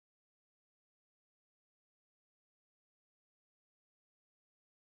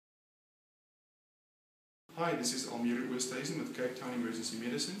Hi, this is Almira Oosthuizen with Cape Town Emergency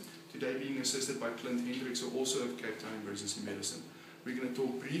Medicine, today being assisted by Clint Hendricks, also of Cape Town Emergency Medicine. We're going to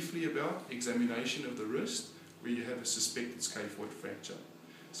talk briefly about examination of the wrist where you have a suspected scaphoid fracture.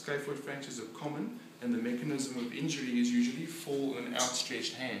 Scaphoid fractures are common and the mechanism of injury is usually fall in an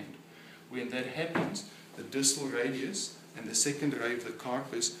outstretched hand. When that happens, the distal radius and the second ray of the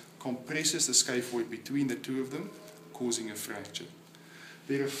carpus compresses the scaphoid between the two of them, causing a fracture.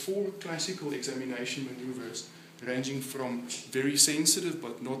 There are 4 classical examination maneuvers ranging from very sensitive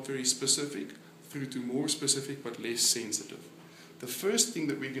but not very specific through to more specific but less sensitive. The first thing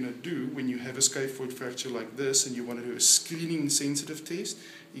that we're going to do when you have a scaphoid fracture like this and you want to do a screening sensitive test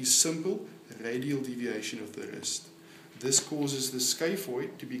is simple radial deviation of the wrist. This causes the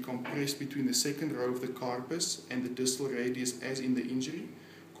scaphoid to be compressed between the second row of the carpus and the distal radius as in the injury,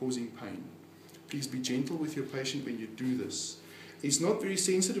 causing pain. Please be gentle with your patient when you do this. It's not very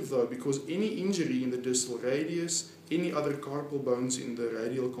sensitive though, because any injury in the distal radius, any other carpal bones in the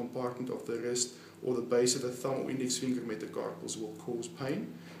radial compartment of the wrist or the base of the thumb or index finger metacarpals will cause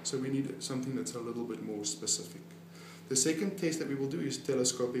pain, so we need something that's a little bit more specific. The second test that we will do is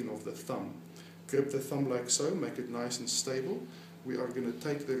telescoping of the thumb. Grip the thumb like so, make it nice and stable. We are going to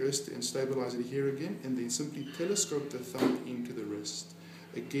take the wrist and stabilize it here again and then simply telescope the thumb into the wrist.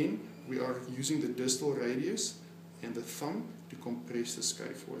 Again, we are using the distal radius and the thumb to compress the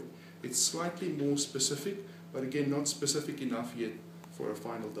scaphoid. It's slightly more specific, but again not specific enough yet for a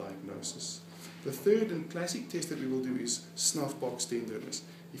final diagnosis. The third and classic test that we will do is snuff box tenderness.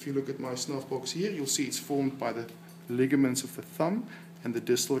 If you look at my snuff box here, you'll see it's formed by the ligaments of the thumb and the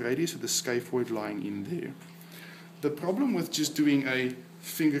distal radius of the scaphoid lying in there. The problem with just doing a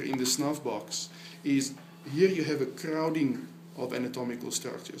finger in the snuff box is here you have a crowding of anatomical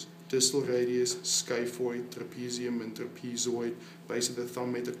structures. Distal radius, scaphoid, trapezium and trapezoid, base of the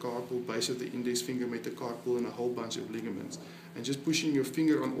thumb metacarpal, base of the index finger metacarpal, and a whole bunch of ligaments. And just pushing your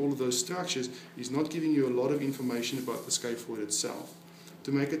finger on all of those structures is not giving you a lot of information about the scaphoid itself.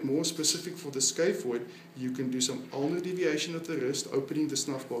 To make it more specific for the scaphoid, you can do some ulnar deviation of the wrist, opening the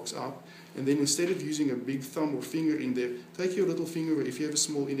snuff box up, and then instead of using a big thumb or finger in there, take your little finger, or if you have a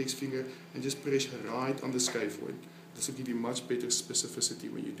small index finger, and just press right on the scaphoid. This will give you much better specificity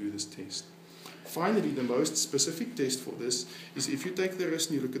when you do this test. Finally, the most specific test for this is if you take the wrist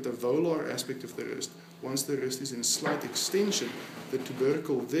and you look at the volar aspect of the wrist. Once the wrist is in slight extension, the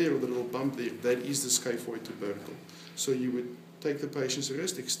tubercle there, or the little bump there, that is the scaphoid tubercle. So you would take the patient's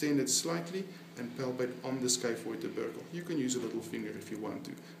wrist, extend it slightly, and palpate on the scaphoid tubercle. You can use a little finger if you want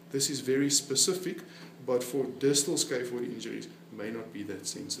to. This is very specific, but for distal scaphoid injuries, may not be that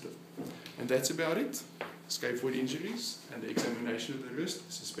sensitive. And that's about it. Scaphoid injuries and the examination of the wrist,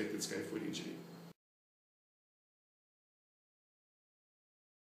 suspected scaphoid injury.